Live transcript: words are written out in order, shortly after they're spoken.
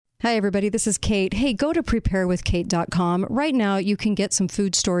Hi, everybody. This is Kate. Hey, go to preparewithkate.com. Right now, you can get some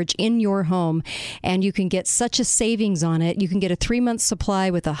food storage in your home, and you can get such a savings on it. You can get a 3-month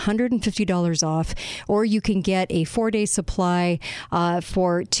supply with $150 off, or you can get a 4-day supply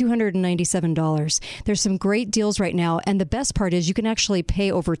for $297. There's some great deals right now, and the best part is you can actually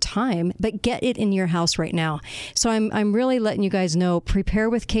pay over time, but get it in your house right now. So I'm really letting you guys know,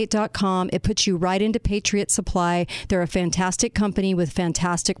 preparewithkate.com. It puts you right into Patriot Supply. They're a fantastic company with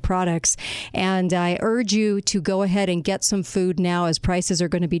fantastic products, and I urge you to go ahead and get some food now, as prices are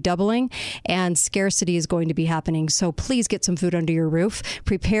going to be doubling and scarcity is going to be happening. So please get some food under your roof.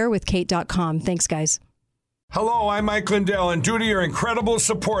 Preparewithkate.com. Thanks, guys. Hello, I'm Mike Lindell, and due to your incredible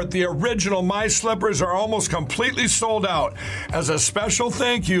support, the original My Slippers are almost completely sold out. As a special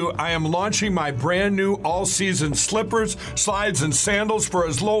thank you, I am launching my brand new all-season slippers, slides, and sandals for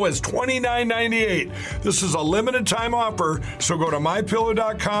as low as $29.98. This is a limited time offer, so go to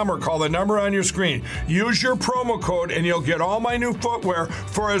MyPillow.com or call the number on your screen. Use your promo code and you'll get all my new footwear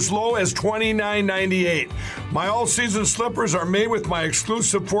for as low as $29.98. My all-season slippers are made with my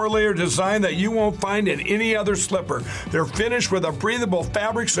exclusive 4-layer design that you won't find in any other slipper. They're finished with a breathable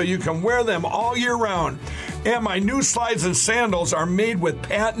fabric so you can wear them all year round. And my new slides and sandals are made with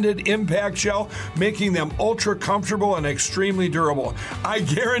patented impact gel, making them ultra comfortable and extremely durable. I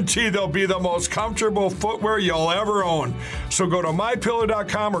guarantee they'll be the most comfortable footwear you'll ever own. So go to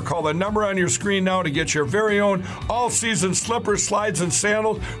MyPillow.com or call the number on your screen now to get your very own all-season slippers, slides, and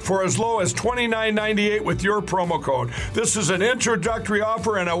sandals for as low as $29.98 with your promo code. This is an introductory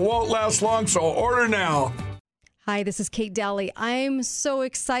offer and it won't last long, so order now. Hi, this is Kate Dalley. I'm so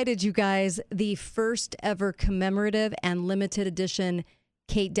excited, you guys. The first ever commemorative and limited edition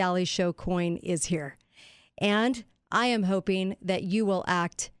Kate Dalley Show coin is here. And I am hoping that you will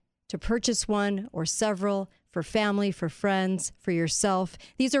act to purchase one or several for family, for friends, for yourself.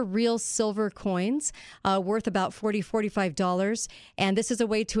 These are real silver coins worth about $40, $45. And this is a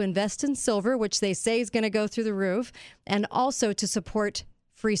way to invest in silver, which they say is going to go through the roof, and also to support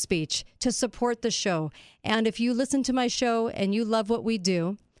free speech, to support the show. And if you listen to my show and you love what we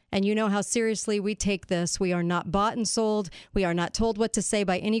do, and you know how seriously we take this, we are not bought and sold. We are not told what to say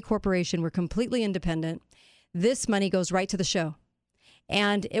by any corporation. We're completely independent. This money goes right to the show.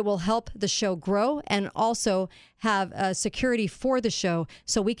 And it will help the show grow and also have security for the show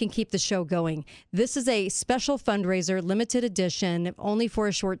so we can keep the show going. This is a special fundraiser, limited edition, only for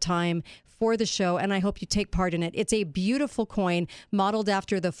a short time for the show, and I hope you take part in it. It's a beautiful coin modeled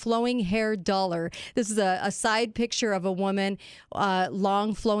after the flowing hair dollar. This is a side picture of a woman,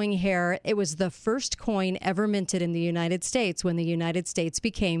 long flowing hair. It was the first coin ever minted in the United States when the United States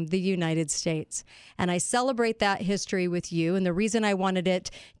became the United States. And I celebrate that history with you. And the reason I wanted it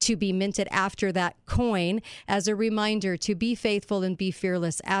to be minted after that coin as a reminder to be faithful and be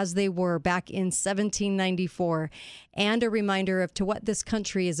fearless as they were back in 1794, and a reminder of to what this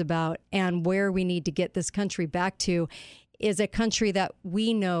country is about and where we need to get this country back to is a country that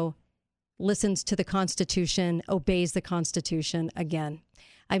we know listens to the Constitution, obeys the Constitution again.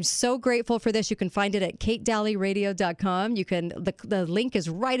 I'm so grateful for this. You can find it at katedalleyradio.com. The link is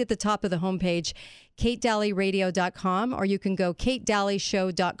right at the top of the homepage, katedalleyradio.com, or you can go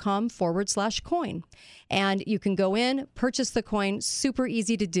katedalleyshow.com/coin. And you can go in, purchase the coin, super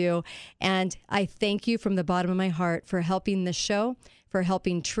easy to do. And I thank you from the bottom of my heart for helping this show, for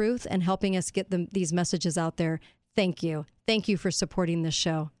helping truth, and helping us get these messages out there. Thank you. Thank you for supporting this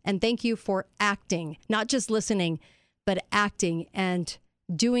show. And thank you for acting, not just listening, but acting and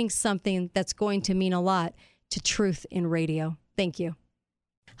doing something that's going to mean a lot to truth in radio. Thank you.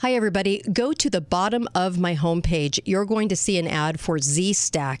 Hi, everybody. Go to the bottom of my homepage. You're going to see an ad for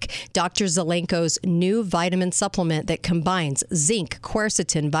Z-Stack, Dr. Zelenko's new vitamin supplement that combines zinc,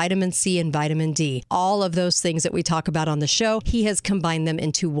 quercetin, vitamin C, and vitamin D. All of those things that we talk about on the show, he has combined them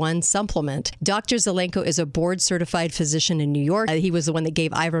into one supplement. Dr. Zelenko is a board-certified physician in New York. He was the one that gave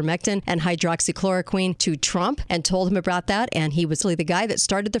ivermectin and hydroxychloroquine to Trump and told him about that, and he was really the guy that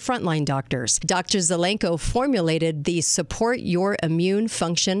started the Frontline Doctors. Dr. Zelenko formulated the Support Your Immune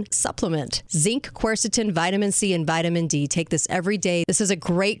Function supplement. Zinc, quercetin, vitamin C, and vitamin D. Take this every day. This is a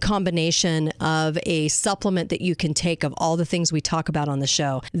great combination of a supplement that you can take of all the things we talk about on the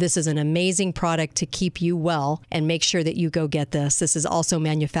show. This is an amazing product to keep you well, and make sure that you go get this. This is also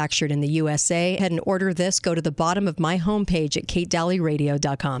manufactured in the USA. Go ahead and order this. Go to the bottom of my homepage at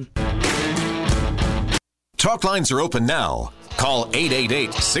katedalleyradio.com. Talk lines are open now. Call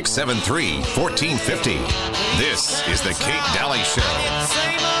 888-673-1450. This is the Kate Dalley Show.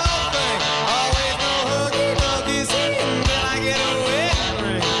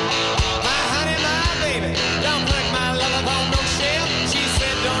 My honey, my baby, don't break my love on no shelf. She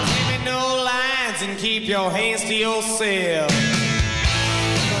said, don't you hands and keep your hands to yourself.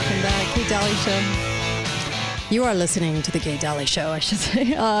 Welcome back, Kate Daly Show. You are listening to the Kate Daly Show, I should say.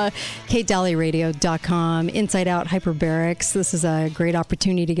 KateDalyRadio.com, Inside Out Hyperbarics. This is a great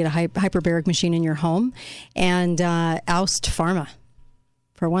opportunity to get a hyperbaric machine in your home. And Oust Pharma,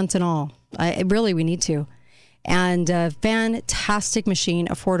 for once and all. Really, we need to. And fantastic machine,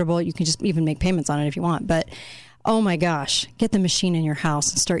 affordable. You can just even make payments on it if you want. But oh my gosh, get the machine in your house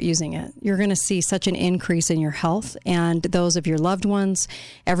and start using it. You're going to see such an increase in your health and those of your loved ones.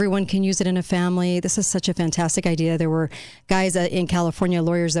 Everyone can use it in a family. This is such a fantastic idea. There were guys in California,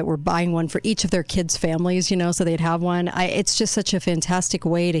 lawyers, that were buying one for each of their kids' families, so they'd have one. It's just such a fantastic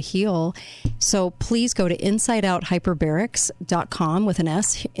way to heal. So please go to InsideOutHyperbarics.com with an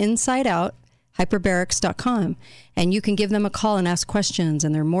S, InsideOutHyperbarics.com, and you can give them a call and ask questions,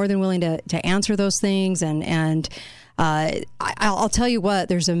 and they're more than willing to answer those things. And I'll tell you what,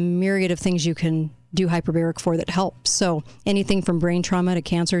 there's a myriad of things you can do hyperbaric for that help. So anything from brain trauma to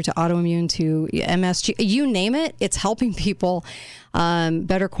cancer to autoimmune to MS, you name it, it's helping people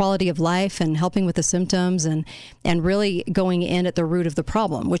better quality of life and helping with the symptoms and really going in at the root of the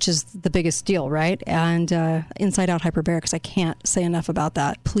problem, which is the biggest deal, right? And Inside Out Hyperbarics, I can't say enough about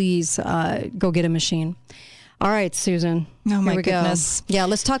that. Please go get a machine. All right, Susan. Oh, my Here we goodness. Go. Yeah,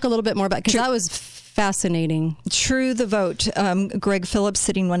 let's talk a little bit more about, because that was fascinating. True the vote. Greg Phillips,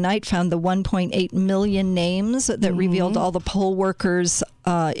 sitting one night, found the 1.8 million names that revealed all the poll workers'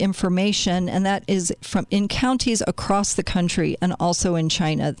 information, and that is in counties across the country and also in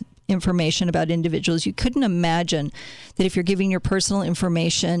China. Information about individuals. You couldn't imagine that if you're giving your personal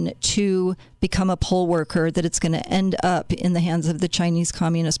information to become a poll worker, that it's going to end up in the hands of the Chinese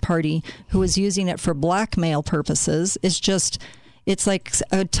Communist Party, who is using it for blackmail purposes. It's like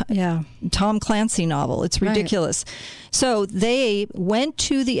a Tom Clancy novel. It's ridiculous. Right. So they went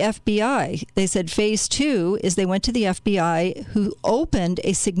to the FBI. They said phase 2 is they went to the FBI, who opened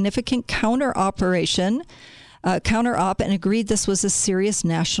a significant counter-op, and agreed this was a serious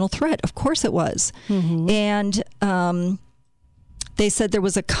national threat. Of course it was. Mm-hmm. And they said there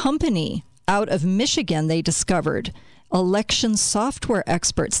was a company out of Michigan they discovered, election software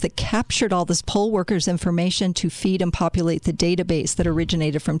experts, that captured all this poll workers' information to feed and populate the database that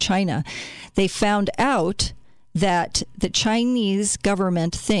originated from China. They found out that the Chinese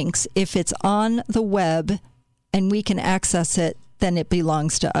government thinks if it's on the web and we can access it, then it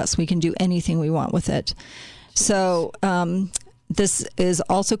belongs to us. We can do anything we want with it. So this is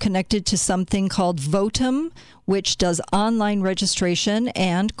also connected to something called Votum, which does online registration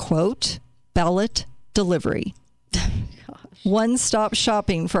and, quote, ballot delivery. One-stop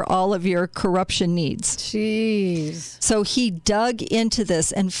shopping for all of your corruption needs. Jeez. So he dug into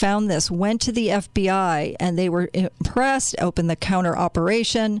this and found this, went to the FBI, and they were impressed, opened the counter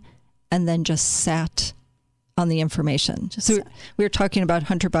operation, and then just sat on the information. So we were talking about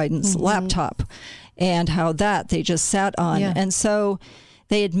Hunter Biden's laptop and how that they just sat on. Yeah. And so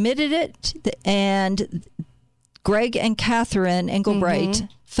they admitted it, and Greg and Catherine Engelbright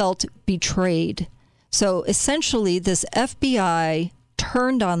felt betrayed. So essentially, this FBI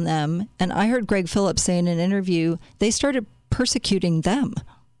turned on them, and I heard Greg Phillips say in an interview, they started persecuting them,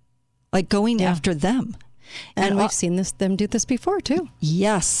 like going after them. And we've seen them do this before, too.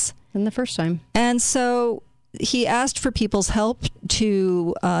 Yes. And the first time. And so he asked for people's help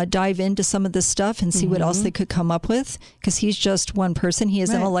to dive into some of this stuff and see what else they could come up with, because he's just one person. He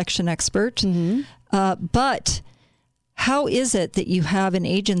is an election expert. But how is it that you have an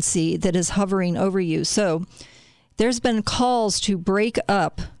agency that is hovering over you? So there's been calls to break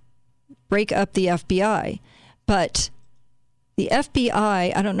up the FBI, but the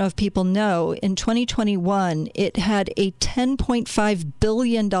FBI, I don't know if people know, in 2021, it had a $10.5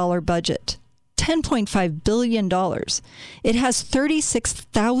 billion budget. $10.5 billion. It has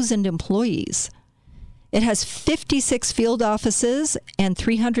 36,000 employees. It has 56 field offices and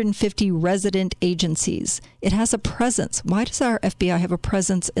 350 resident agencies. It has a presence. Why does our FBI have a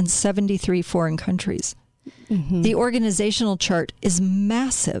presence in 73 foreign countries? The organizational chart is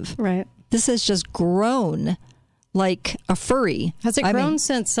massive. Right. This has just grown like a furry. Has it grown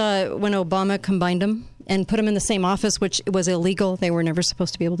since when Obama combined them and put them in the same office, which was illegal? They were never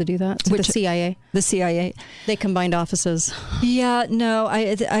supposed to be able to do that. So the CIA. The CIA. They combined offices. Yeah, no,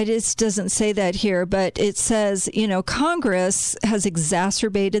 I just doesn't say that here, but it says, Congress has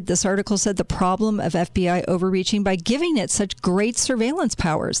exacerbated, this article said, the problem of FBI overreaching by giving it such great surveillance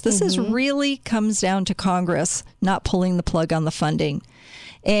powers. This is really comes down to Congress not pulling the plug on the funding.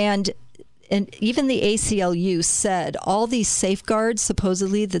 And even the ACLU said all these safeguards,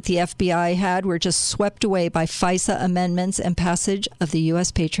 supposedly, that the FBI had were just swept away by FISA amendments and passage of the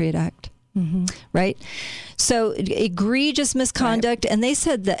U.S. Patriot Act. Right? So egregious misconduct. And they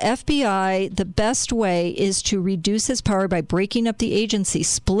said the FBI, the best way is to reduce its power by breaking up the agency,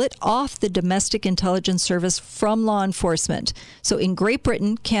 split off the domestic intelligence service from law enforcement. So in Great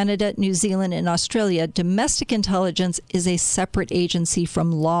Britain, Canada, New Zealand, and Australia, domestic intelligence is a separate agency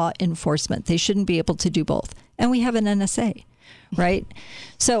from law enforcement. They shouldn't be able to do both. And we have an NSA. Right?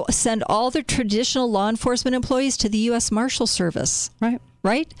 So send all the traditional law enforcement employees to the U.S. Marshal Service.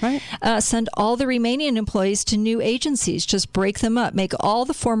 Right. Send all the remaining employees to new agencies. Just break them up. Make all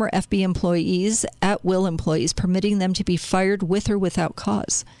the former FBI employees at-will employees, permitting them to be fired with or without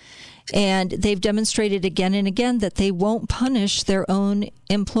cause. And they've demonstrated again and again that they won't punish their own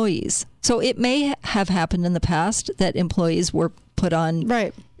employees. So it may have happened in the past that employees were put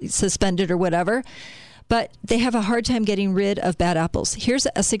on suspended or whatever. But they have a hard time getting rid of bad apples. Here's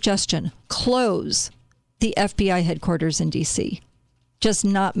a suggestion. Close the FBI headquarters in D.C. Just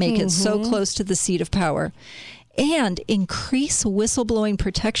not make it so close to the seat of power. And increase whistleblowing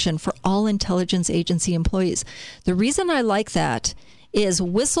protection for all intelligence agency employees. The reason I like that is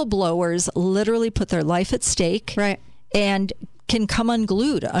whistleblowers literally put their life at stake. Right. And can come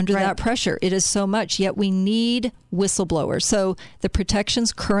unglued under that pressure. It is so much, yet we need whistleblowers. So the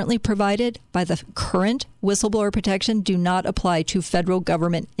protections currently provided by the current whistleblower protection do not apply to federal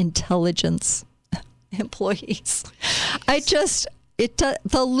government intelligence employees.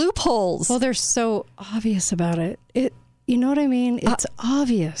 The loopholes. Well, they're so obvious about it. You know what I mean? It's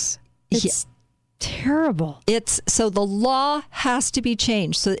obvious. It's terrible. So the law has to be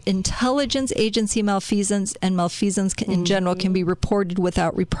changed. So intelligence agency malfeasance and malfeasance in general can be reported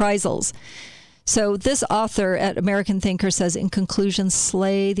without reprisals. So this author at American Thinker says, in conclusion,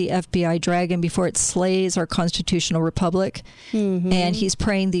 slay the FBI dragon before it slays our constitutional republic. And he's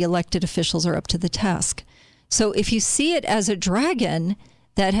praying the elected officials are up to the task. So if you see it as a dragon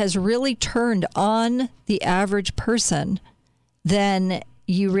that has really turned on the average person, then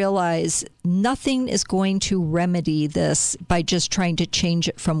you realize nothing is going to remedy this by just trying to change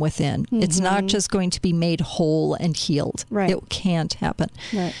it from within. It's not just going to be made whole and healed. Right. It can't happen.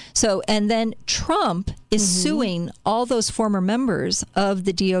 Right. So, and then Trump is suing all those former members of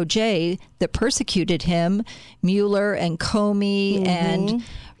the DOJ that persecuted him, Mueller and Comey and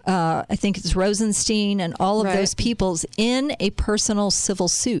I think it's Rosenstein and all of those peoples in a personal civil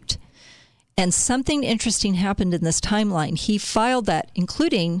suit. And something interesting happened in this timeline. He filed that,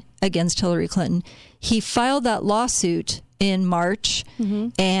 including against Hillary Clinton. He filed that lawsuit in March,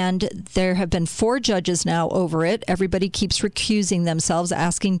 and there have been 4 judges now over it. Everybody keeps recusing themselves,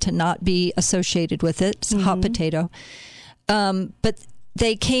 asking to not be associated with it. It's a hot potato. But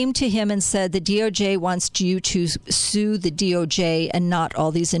they came to him and said, the DOJ wants you to sue the DOJ and not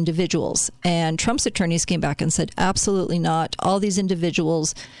all these individuals. And Trump's attorneys came back and said, absolutely not. All these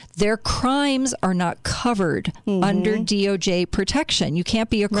individuals, their crimes are not covered under DOJ protection. You can't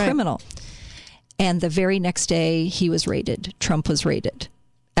be a criminal. And the very next day, he was raided. Trump was raided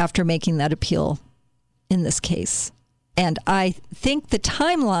after making that appeal in this case. And I think the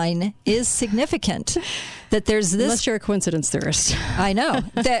timeline is significant. That there's this. Unless you're a coincidence theorist. I know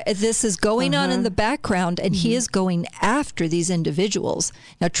that this is going on in the background, and he is going after these individuals.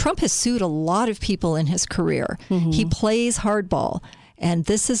 Now, Trump has sued a lot of people in his career. He plays hardball, and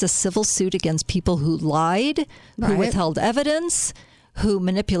this is a civil suit against people who lied, who withheld evidence, who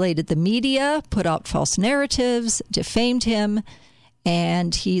manipulated the media, put out false narratives, defamed him,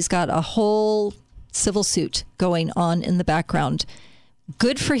 and he's got a whole civil suit going on in the background.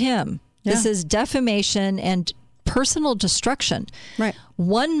 Good for him. Yeah. This is defamation and personal destruction. Right.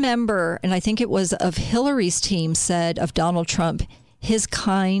 One member, and I think it was of Hillary's team, said of Donald Trump, his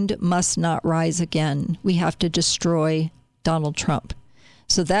kind must not rise again. We have to destroy Donald Trump.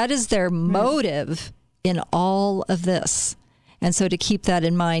 So that is their motive in all of this. And so to keep that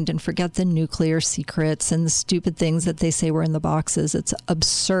in mind and forget the nuclear secrets and the stupid things that they say were in the boxes, it's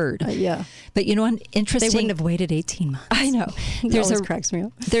absurd. Yeah. But you know what? Interesting. They wouldn't have waited 18 months. I know. It always cracks me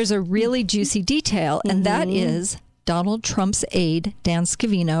up. There's a really juicy detail, and that is Donald Trump's aide, Dan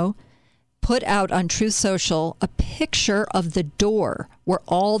Scavino, put out on Truth Social a picture of the door where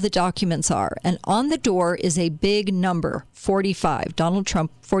all the documents are. And on the door is a big number, 45. Donald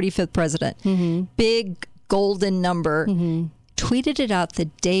Trump, 45th president. Big golden number. Tweeted it out the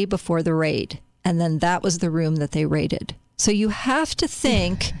day before the raid. And then that was the room that they raided. So you have to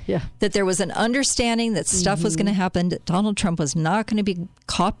think that there was an understanding that stuff was going to happen, that Donald Trump was not going to be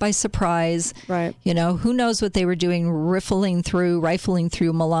caught by surprise. Right. You know, who knows what they were doing, rifling through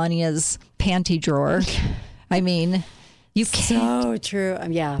Melania's panty drawer. I mean, You can't. So true.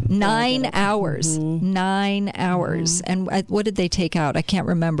 Yeah. 9 hours. 9 hours. And what did they take out? I can't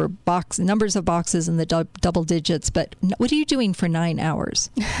remember. Numbers of boxes in the double digits. But what are you doing for 9 hours?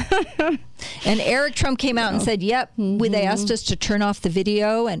 And Eric Trump came out and said, yep, they asked us to turn off the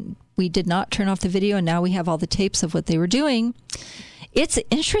video. And we did not turn off the video. And now we have all the tapes of what they were doing. It's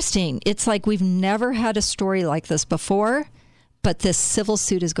interesting. It's like we've never had a story like this before. But this civil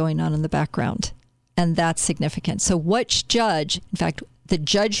suit is going on in the background. And that's significant. So which judge, in fact, the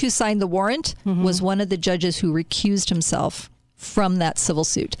judge who signed the warrant was one of the judges who recused himself from that civil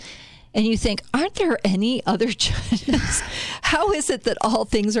suit. And you think, aren't there any other judges? How is it that all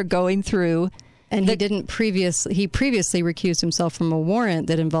things are going through? And he previously recused himself from a warrant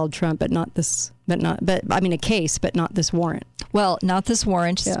that involved Trump, but a case, but not this warrant. Well, not this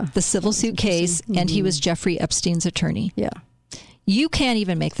warrant, the civil suit case, and he was Jeffrey Epstein's attorney. Yeah. You can't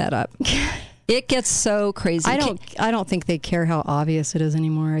even make that up. It gets so crazy. I don't think they care how obvious it is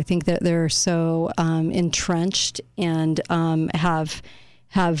anymore. I think that they're so entrenched and have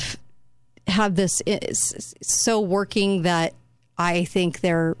this so working that I think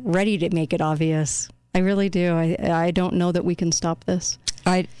they're ready to make it obvious. I really do. I don't know that we can stop this.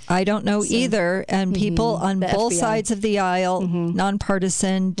 I don't know either. And people on both sides of the aisle,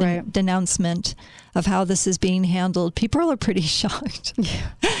 nonpartisan denouncement of how this is being handled. People are pretty shocked.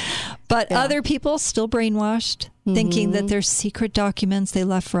 But other people still brainwashed, thinking that there's secret documents they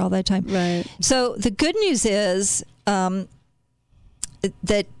left for all that time. Right. So the good news is that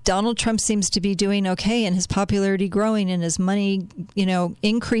Donald Trump seems to be doing okay, and his popularity growing, and his money,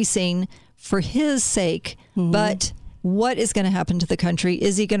 increasing for his sake. But what is going to happen to the country?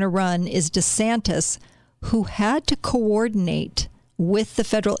 Is he going to run? Is DeSantis, who had to coordinate with the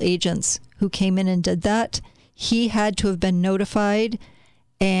federal agents who came in and did that, he had to have been notified,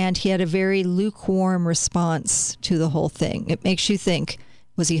 and he had a very lukewarm response to the whole thing. It makes you think,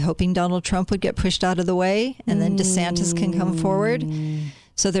 was he hoping Donald Trump would get pushed out of the way and then DeSantis can come forward?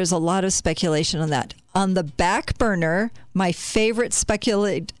 So there's a lot of speculation on that. On the back burner, my favorite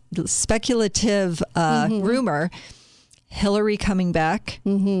speculative rumor, Hillary coming back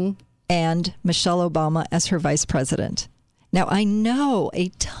and Michelle Obama as her vice president. Now, I know a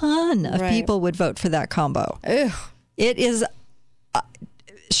ton of people would vote for that combo. Ugh. It is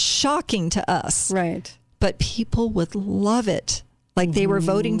shocking to us. Right. But people would love it. Like they were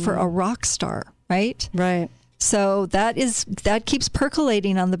voting for a rock star, right? Right. So that keeps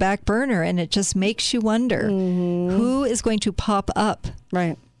percolating on the back burner, and it just makes you wonder who is going to pop up.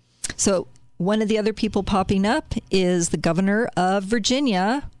 Right. So one of the other people popping up is the governor of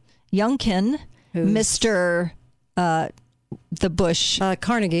Virginia, Youngkin, Mr. The Bush.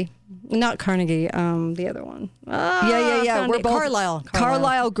 Carnegie. Not Carnegie, the other one. Yeah. We're both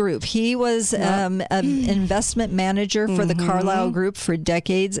Carlyle Group. He was an investment manager for the Carlyle Group for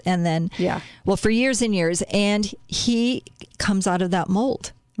decades, and then for years and years. And he comes out of that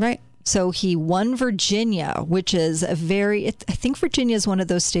mold, right? So he won Virginia, which is I think Virginia is one of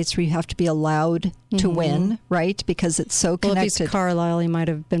those states where you have to be allowed to win, right? Because it's so connected. Well, if he's Carlisle, he might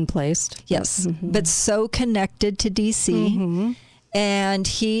have been placed. Yes, but so connected to D.C., and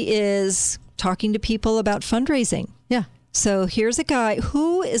he is talking to people about fundraising. Yeah. So here's a guy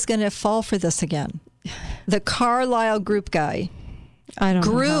who is going to fall for this again. The Carlyle Group guy. I don't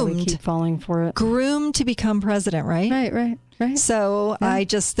know how we keep falling for it. Groomed to become president, right? Right. So I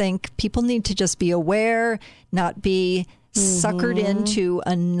just think people need to just be aware, not be suckered into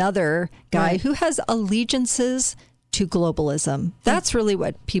another guy who has allegiances to globalism. That's really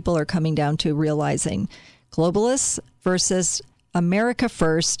what people are coming down to realizing. Globalists versus America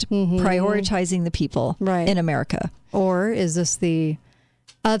first, prioritizing the people in America. Or is this the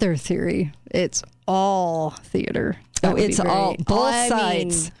other theory? It's all theater. It's all, both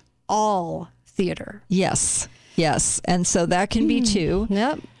sides. All theater. Yes. And so that can be too.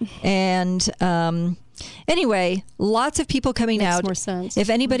 Yep. And anyway, lots of people coming out. Makes more sense. If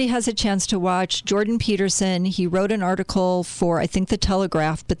anybody has a chance to watch, Jordan Peterson, he wrote an article for, I think, The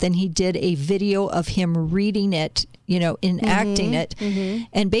Telegraph, but then he did a video of him reading it, enacting it.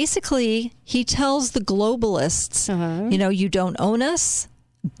 And basically, he tells the globalists, you don't own us,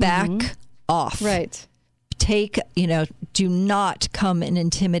 back off. Right. Do not come and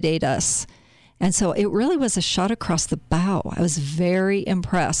intimidate us. And so it really was a shot across the bow. I was very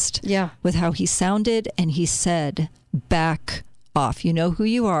impressed with how he sounded, and he said, back off. You know who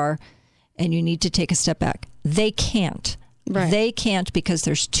you are, and you need to take a step back. They can't. Right. They can't because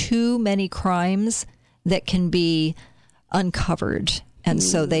there's too many crimes that can be uncovered. And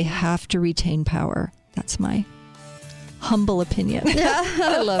so they have to retain power. That's my humble opinion.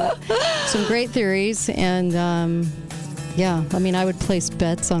 I love it. Some great theories, and Yeah, I mean, I would place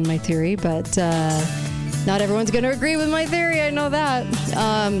bets on my theory, but not everyone's going to agree with my theory. I know that.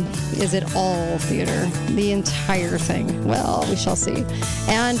 Is it all theater? The entire thing? Well, we shall see.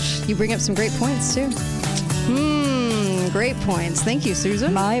 And you bring up some great points, too. Great points. Thank you,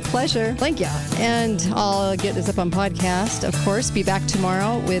 Susan. My pleasure. Thank you. And I'll get this up on podcast, of course. Be back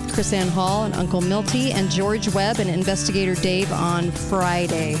tomorrow with Chris Ann Hall and Uncle Milty and George Webb and Investigator Dave on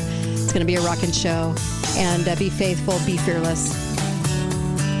Friday. It's going to be a rockin' show. And be faithful, be fearless.